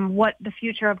what the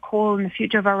future of coal and the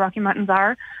future of our Rocky Mountains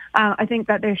are, I think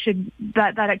that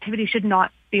that activity should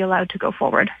not be allowed to go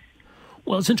forward.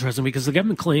 Well, it's interesting because the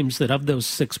government claims that of those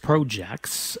 6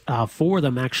 projects, 4 of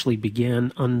them actually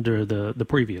began under the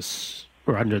previous,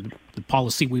 or under the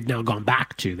policy we've now gone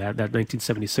back to, that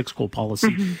 1976 coal policy.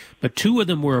 Mm-hmm. But 2 of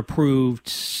them were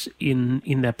approved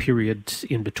in that period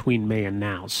in between May and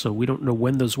now. So we don't know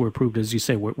when those were approved. As you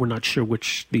say, we're not sure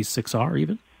which these 6 are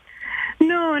even.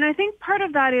 No, and I think part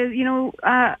of that is,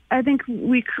 I think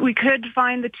we could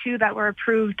find the 2 that were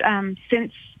approved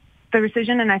since the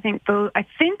rescission, and I think those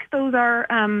are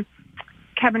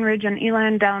Cabin Ridge and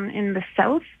Eland down in the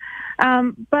south.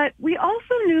 But we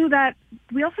also know that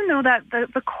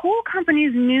the coal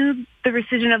companies knew the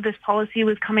rescission of this policy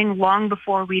was coming long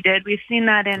before we did. We've seen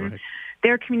that in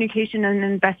their communication and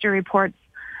investor reports.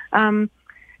 And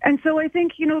so I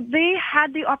think, they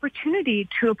had the opportunity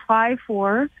to apply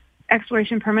for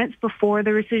exploration permits before the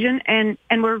rescission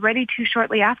and were ready to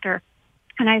shortly after.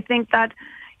 And I think that,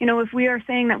 if we are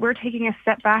saying that we're taking a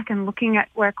step back and looking at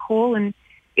where coal is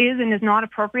and is not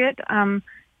appropriate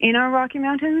in our Rocky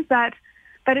Mountains, that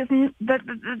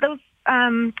those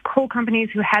coal companies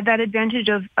who had that advantage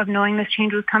of knowing this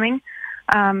change was coming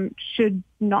should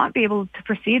not be able to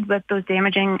proceed with those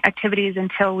damaging activities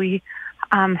until we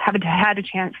have had a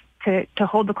chance to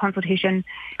hold the consultation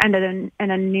and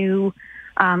a new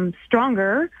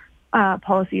stronger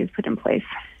policy is put in place.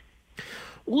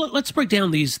 Well, let's break down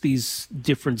these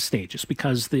different stages,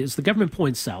 because as the government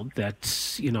points out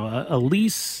that, a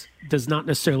lease does not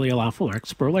necessarily allow for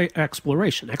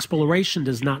exploration. Exploration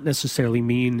does not necessarily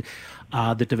mean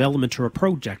that development or a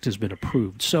project has been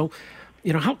approved. So,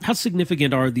 how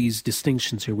significant are these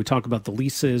distinctions here? We talk about the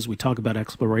leases, we talk about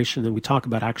exploration, and we talk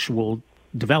about actual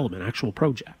development, actual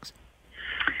projects.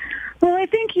 Well, I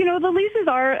think, the leases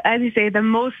are, as you say, the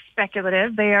most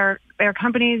speculative. They are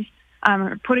companies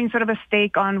putting sort of a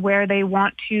stake on where they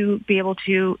want to be able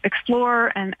to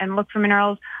explore and look for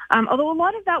minerals. Although a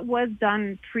lot of that was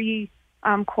done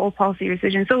pre-coal policy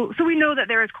rescission. So we know that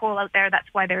there is coal out there. That's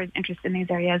why there is interest in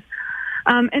these areas.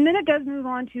 And then it does move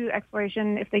on to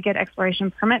exploration if they get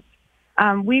exploration permits.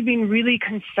 We've been really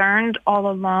concerned all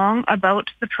along about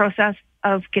the process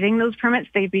of getting those permits.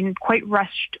 They've been quite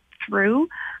rushed through.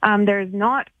 There's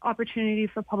not opportunity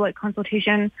for public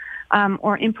consultation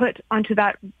or input onto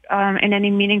that in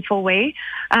any meaningful way,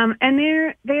 and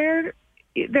they're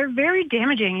very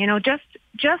damaging. You know, just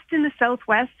in the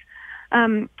Southwest,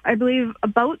 I believe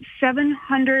about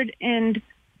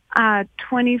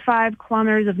 725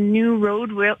 kilometers of new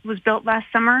road was built last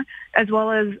summer, as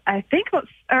well as I think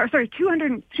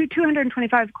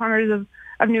 225 kilometers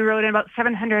of new road and about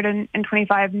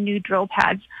 725 new drill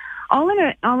pads, all in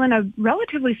a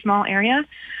relatively small area.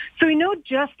 So we know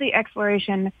just the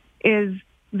exploration is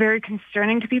very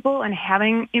concerning to people and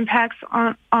having impacts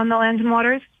on the lands and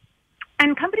waters.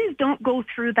 And companies don't go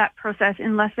through that process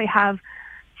unless they have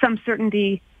some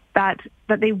certainty that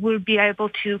they would be able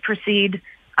to proceed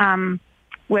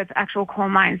with actual coal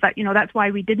mines. That's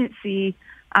why we didn't see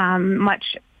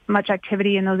much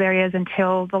activity in those areas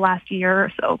until the last year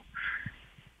or so.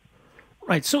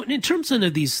 Right. So in terms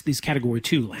of these Category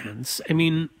 2 lands, I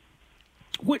mean,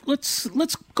 let's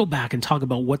go back and talk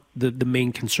about what the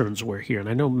main concerns were here. And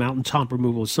I know mountaintop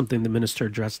removal is something the minister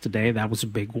addressed today. That was a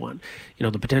big one. You know,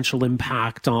 the potential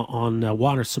impact on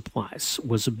water supplies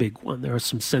was a big one. There are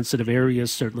some sensitive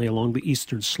areas, certainly along the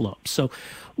eastern slope. So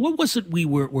what was it we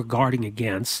were guarding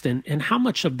against? And how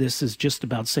much of this is just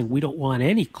about saying we don't want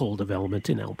any coal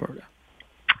development in Alberta?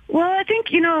 Well, I think,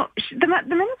 the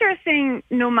minister is saying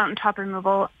no mountaintop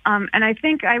removal, and I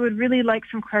think I would really like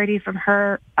some clarity from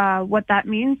her what that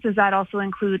means. Does that also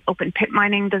include open pit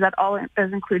mining? Does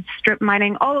include strip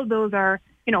mining? All of those are,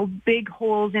 big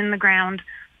holes in the ground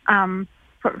to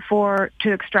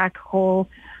extract coal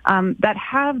that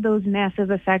have those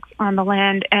massive effects on the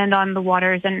land and on the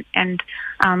waters and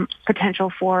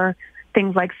potential for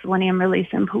things like selenium release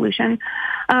and pollution.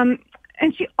 And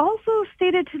she also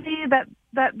stated today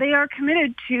that they are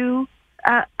committed to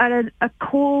a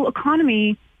coal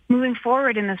economy moving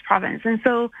forward in this province. And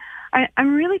so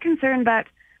I'm really concerned that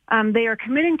they are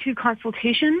committing to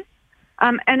consultation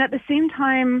and at the same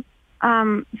time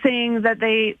saying that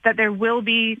there will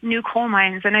be new coal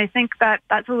mines. And I think that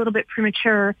that's a little bit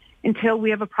premature until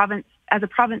we have as a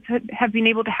province have been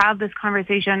able to have this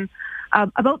conversation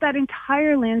about that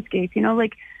entire landscape.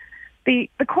 The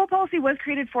coal policy was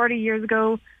created 40 years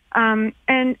ago, and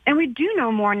we do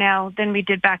know more now than we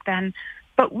did back then.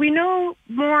 But we know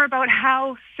more about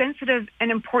how sensitive and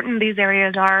important these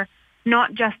areas are,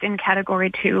 not just in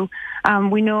Category 2.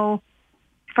 We know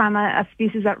from a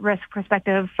species at risk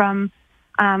perspective, from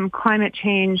climate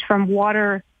change, from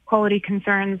water quality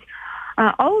concerns.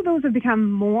 All of those have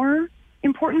become more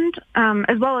important,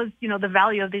 as well as, the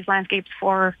value of these landscapes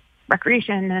for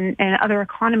recreation and other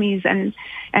economies and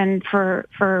for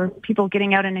people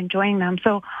getting out and enjoying them.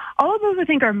 So all of those, I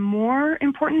think, are more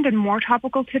important and more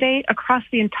topical today across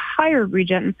the entire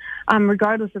region,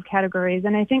 regardless of categories.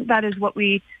 And I think that is what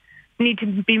we need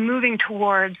to be moving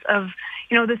towards of,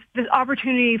 this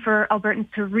opportunity for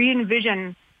Albertans to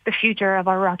re-envision the future of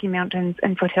our Rocky Mountains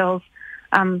and foothills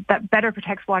that better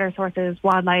protects water sources,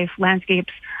 wildlife,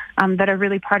 landscapes that are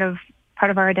really part of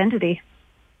our identity.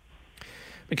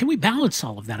 Can we balance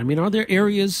all of that? I mean, are there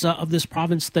areas of this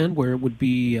province then where it would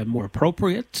be more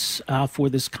appropriate for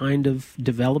this kind of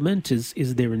development?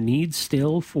 Is there a need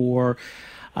still for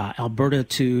Alberta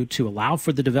to allow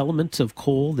for the development of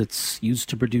coal that's used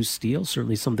to produce steel?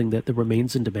 Certainly something that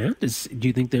remains in demand. Do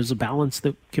you think there's a balance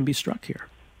that can be struck here?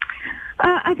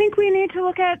 I think we need to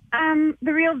look at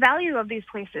the real value of these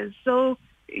places. So,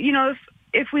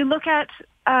 if we look at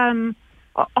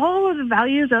all of the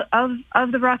values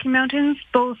of the Rocky Mountains,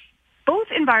 both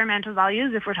environmental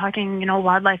values, if we're talking,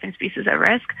 wildlife and species at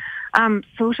risk,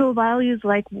 social values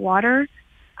like water,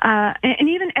 and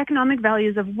even economic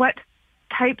values of what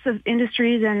types of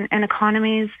industries and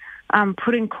economies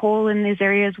putting coal in these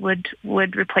areas would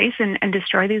replace and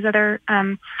destroy these other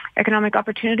economic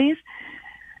opportunities.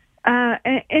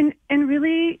 And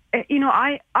really,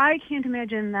 I can't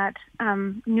imagine that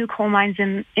new coal mines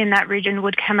in that region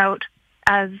would come out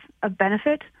as a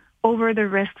benefit over the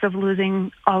risks of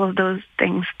losing all of those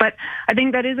things. But I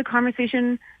think that is a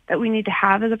conversation that we need to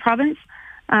have as a province.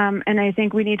 And I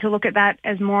think we need to look at that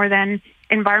as more than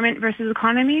environment versus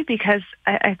economy, because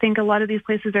I think a lot of these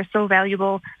places are so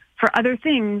valuable for other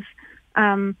things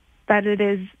that it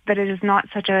is not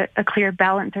such a clear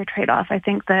balance or trade-off. I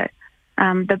think that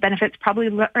the benefits probably,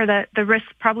 or the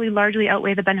risks probably largely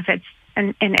outweigh the benefits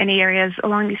in any areas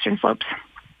along the eastern slopes.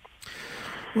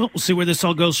 Well, we'll see where this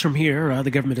all goes from here. The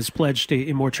government has pledged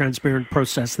a more transparent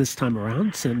process this time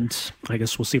around, and I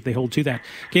guess we'll see if they hold to that.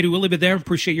 Katie, we'll leave it there.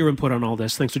 Appreciate your input on all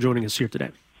this. Thanks for joining us here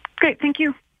today. Great. Thank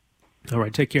you. All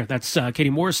right, take care. That's Katie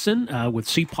Morrison with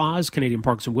CPAWS, Canadian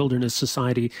Parks and Wilderness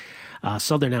Society,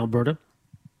 Southern Alberta.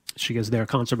 She is their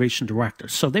conservation director.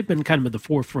 So they've been kind of at the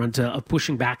forefront of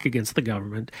pushing back against the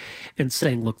government and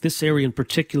saying, look, this area in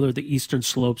particular, the Eastern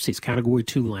Slopes, these Category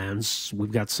 2 lands,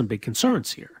 we've got some big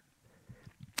concerns here.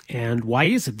 And why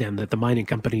is it then that the mining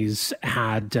companies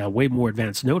had way more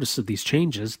advance notice of these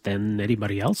changes than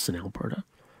anybody else in Alberta?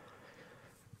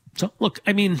 So, look,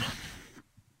 I mean,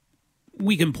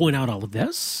 we can point out all of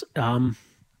this.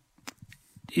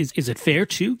 Is it fair,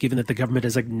 too, given that the government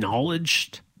has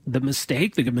acknowledged the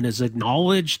mistake, the government has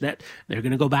acknowledged that they're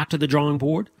going to go back to the drawing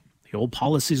board, the old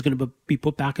policy is going to be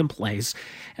put back in place,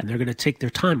 and they're going to take their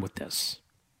time with this?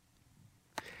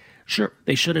 Sure,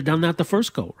 they should have done that the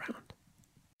first go-around.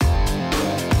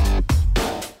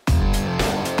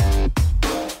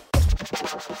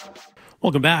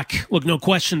 Welcome back. Look, no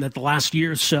question that the last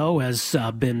year or so has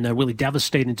been really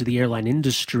devastating to the airline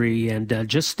industry. And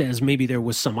just as maybe there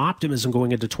was some optimism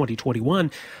going into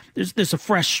 2021, there's a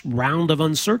fresh round of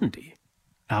uncertainty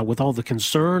with all the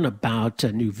concern about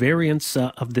new variants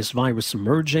of this virus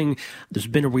emerging. There's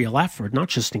been a real effort, not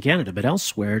just in Canada, but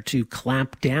elsewhere, to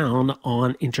clamp down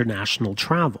on international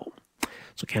travel.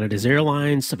 So Canada's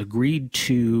airlines have agreed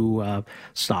to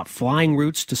stop flying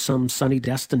routes to some sunny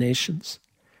destinations.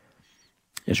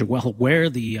 As you're well aware,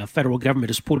 the federal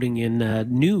government is putting in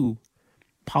new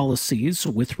policies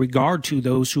with regard to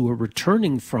those who are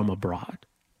returning from abroad.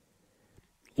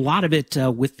 A lot of it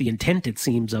with the intent, it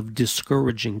seems, of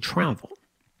discouraging travel.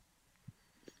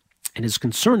 And his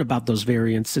concern about those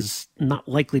variants is not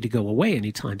likely to go away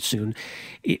anytime soon.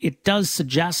 It does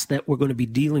suggest that we're going to be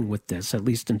dealing with this, at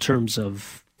least in terms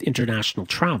of international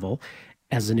travel,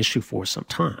 as an issue for some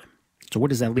time. So where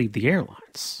does that leave the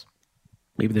airlines?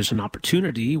 Maybe there's an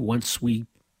opportunity once we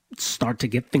start to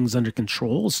get things under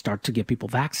control, start to get people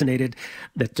vaccinated,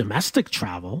 that domestic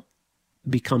travel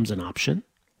becomes an option.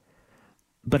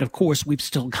 But of course, we've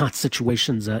still got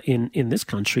situations in this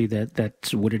country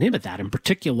that would inhibit that, in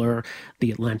particular,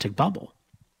 the Atlantic bubble.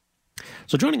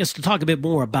 So joining us to talk a bit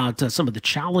more about some of the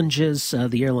challenges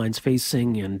the airline's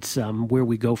facing and where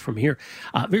we go from here.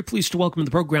 Very pleased to welcome to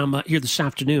the program here this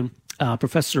afternoon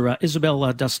Professor Isabelle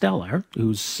Dusteller,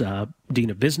 who's Dean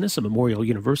of Business at Memorial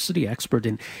University, expert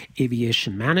in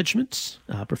aviation management.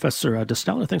 Professor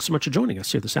Dusteller, thanks so much for joining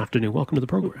us here this afternoon. Welcome to the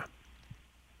program.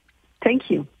 Thank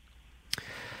you.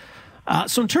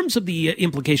 So in terms of the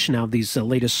implication of these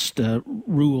latest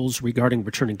rules regarding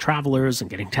returning travelers and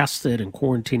getting tested and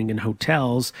quarantining in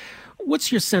hotels,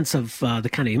 what's your sense of the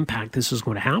kind of impact this is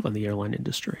going to have on the airline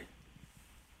industry?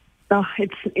 Oh,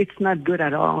 it's not good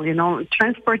at all. You know,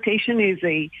 transportation is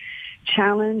a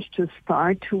challenge to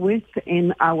start with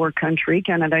in our country.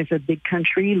 Canada is a big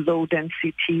country, low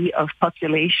density of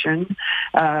population,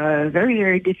 very,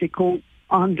 very difficult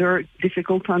under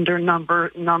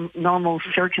normal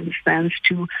circumstance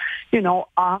to,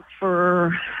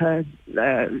 offer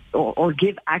or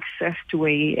give access to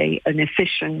an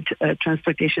efficient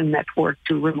transportation network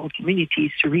to remote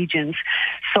communities, to regions.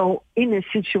 So in a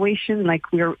situation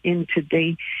like we're in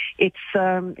today, it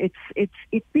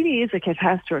really is a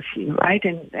catastrophe, right?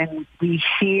 And we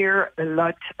hear a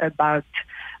lot about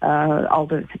all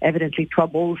the evidently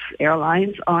troubles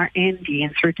airlines are in, the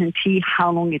uncertainty,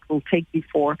 how long it will take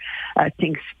before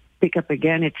things pick up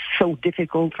again. It's so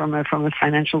difficult from a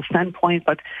financial standpoint,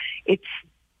 but it's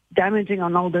damaging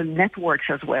on all the networks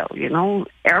as well.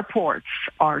 Airports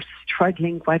are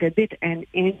struggling quite a bit, and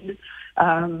in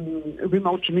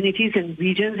remote communities and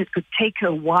regions, it could take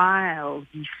a while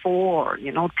before,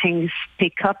 things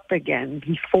pick up again,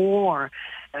 before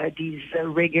these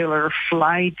regular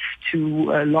flights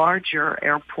to larger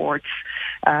airports,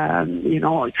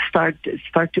 start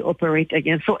to operate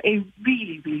again. So a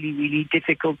really, really, really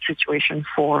difficult situation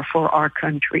for our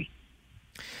country.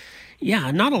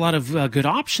 Yeah, not a lot of good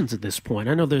options at this point.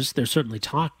 I know there's certainly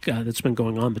talk that's been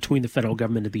going on between the federal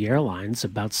government and the airlines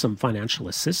about some financial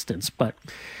assistance, but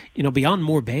beyond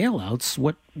more bailouts,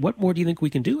 what more do you think we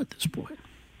can do at this point?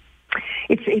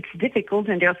 It's difficult,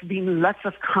 and there's been lots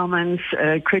of comments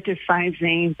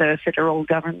criticizing the federal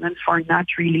government for not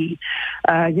really,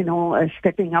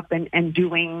 stepping up and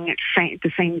doing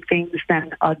the same things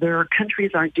that other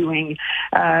countries are doing.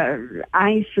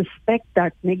 I suspect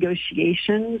that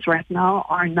negotiations right now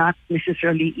are not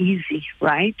necessarily easy,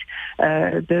 right?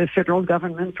 The federal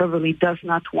government probably does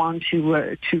not want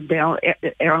to bail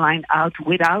airline out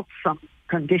without some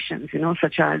conditions,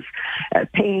 such as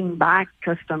paying back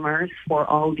customers for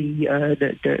all the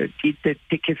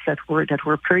tickets that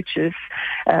were purchased,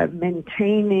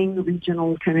 maintaining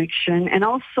regional connection, and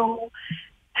also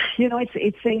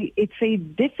It's a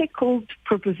difficult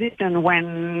proposition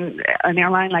when an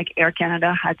airline like Air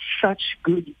Canada had such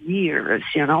good years,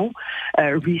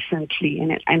 recently,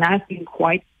 and has been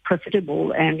quite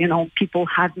profitable, and people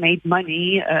have made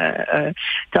money,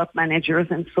 top managers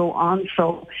and so on.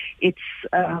 So it's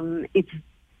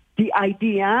the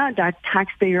idea that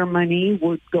taxpayer money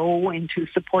would go into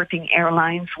supporting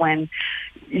airlines when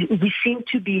we seem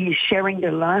to be sharing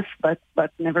the loss, but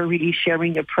never really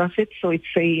sharing the profit. So it's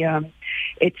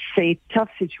a tough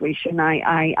situation.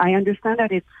 I understand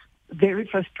that it's very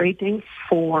frustrating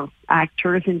for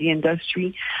actors in the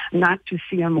industry not to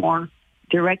see a more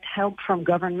direct help from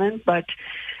government, but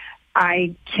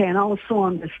I can also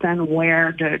understand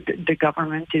where the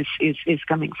government is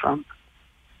coming from.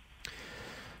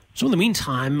 So in the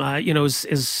meantime,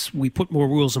 as we put more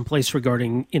rules in place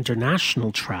regarding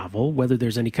international travel, whether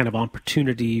there's any kind of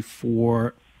opportunity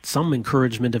for some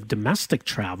encouragement of domestic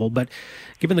travel, but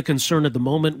given the concern at the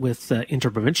moment with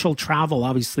interprovincial travel,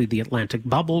 obviously the Atlantic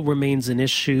bubble remains an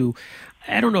issue.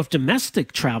 I don't know if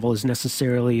domestic travel is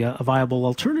necessarily a viable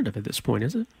alternative at this point,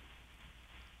 is it?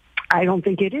 I don't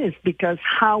think it is, because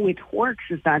how it works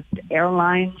is that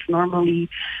airlines normally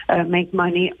make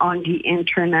money on the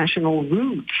international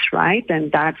routes, right?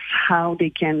 And that's how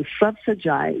they can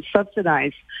subsidize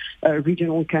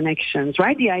regional connections,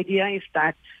 right? The idea is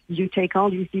that you take all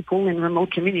these people in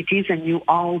remote communities and you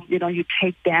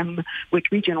take them with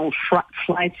regional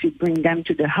flights, you bring them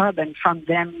to the hub, and from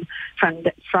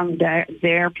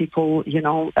there people,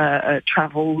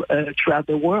 travel throughout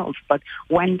the world. But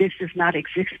when this is not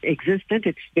existent,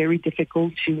 it's very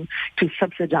difficult to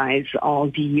subsidize all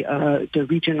the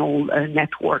regional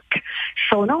network.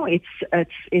 So no, it's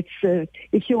if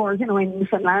you're, in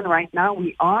Newfoundland right now,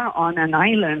 we are on an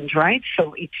island, right?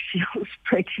 So it feels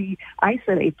pretty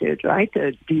isolated. Right,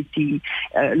 the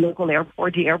local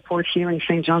airport, the airport here in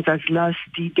St. John's has lost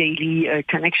the daily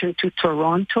connection to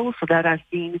Toronto, so that has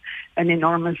been an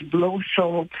enormous blow.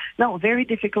 So, no, very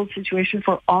difficult situation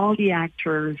for all the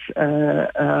actors in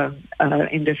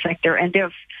the sector, and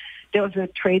there's a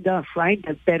trade-off, right?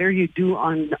 The better you do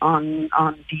on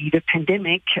the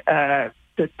pandemic,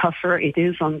 the tougher it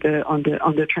is on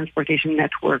the transportation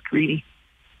network, really.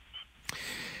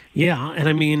 Yeah, and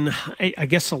I mean, I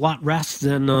guess a lot rests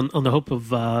then on the hope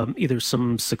of either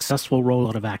some successful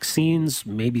rollout of vaccines,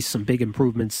 maybe some big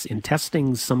improvements in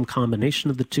testing, some combination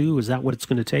of the two. Is that what it's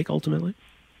going to take ultimately?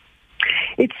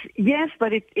 Yes,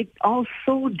 but it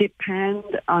also depends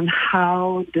on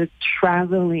how the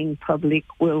traveling public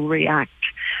will react,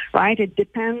 right? It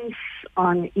depends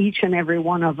on each and every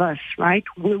one of us, right?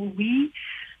 Will we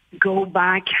go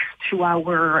back to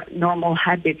our normal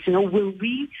habits? Will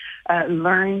we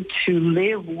learn to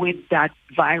live with that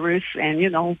virus?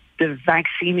 And, the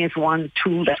vaccine is one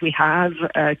tool that we have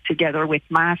together with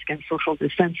masks and social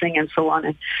distancing and so on,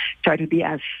 and try to be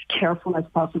as careful as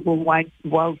possible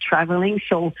while traveling.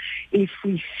 So if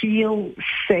we feel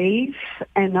safe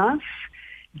enough,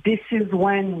 this is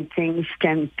when things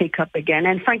can pick up again.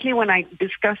 And frankly, when I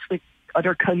discuss with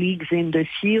other colleagues in the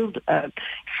field,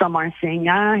 some are saying,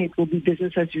 it will be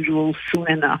business as usual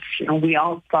soon enough. We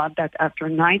all thought that after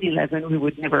 9/11 we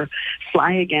would never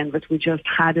fly again, but we just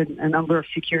had a number of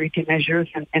security measures,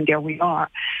 and there we are.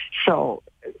 So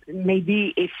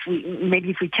maybe if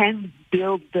we can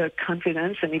build the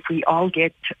confidence, and if we all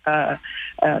get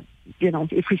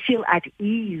if we feel at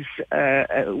ease,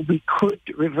 we could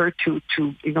revert to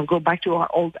go back to our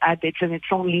old habits. And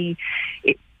it's only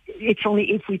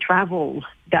if we travel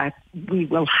that we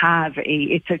will have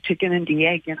it's a chicken and the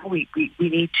egg. We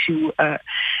need to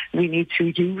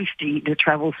use the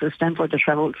travel system for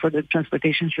the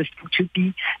transportation system to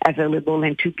be available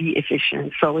and to be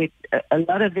efficient. So a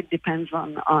lot of it depends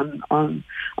on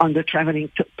the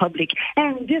traveling public.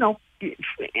 And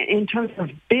in terms of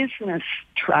business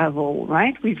travel,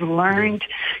 right? We've learned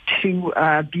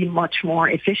to be much more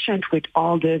efficient with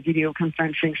all the video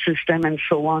conferencing system and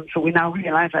so on. So we now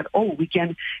realize that, we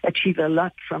can achieve a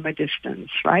lot from a distance,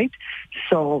 right?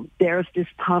 So there's this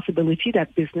possibility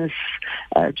that business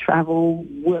travel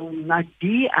will not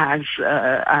be as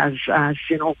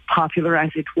popular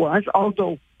as it was.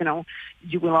 Although,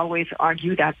 you will always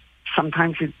argue that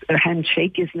sometimes a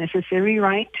handshake is necessary,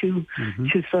 right, to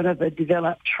sort of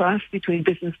develop trust between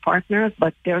business partners.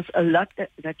 But there's a lot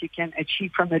that you can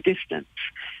achieve from a distance.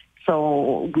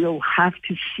 So we'll have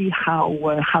to see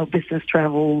how business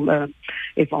travel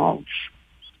evolves.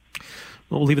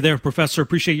 Well, we'll leave it there, Professor.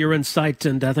 Appreciate your insight,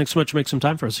 and thanks so much for making some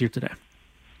time for us here today.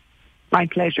 My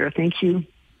pleasure. Thank you.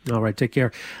 All right, take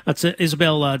care. That's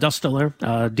Isabelle Dusteler,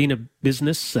 Dean of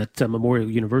Business at Memorial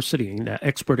University, and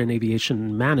expert in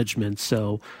aviation management.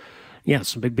 So, Yeah,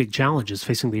 some big challenges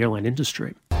facing the airline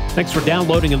industry. Thanks for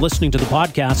downloading and listening to the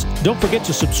podcast. Don't forget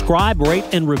to subscribe, rate,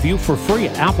 and review for free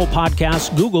at Apple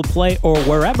Podcasts, Google Play, or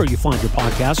wherever you find your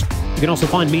podcast. You can also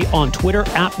find me on Twitter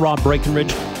at Rob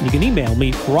Breckenridge, and you can email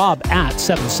me,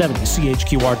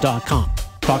 rob@770chqr.com.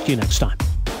 Talk to you next time.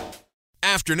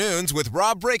 Afternoons with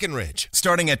Rob Breckenridge,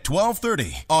 starting at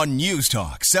 12:30 on News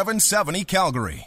Talk 770 Calgary.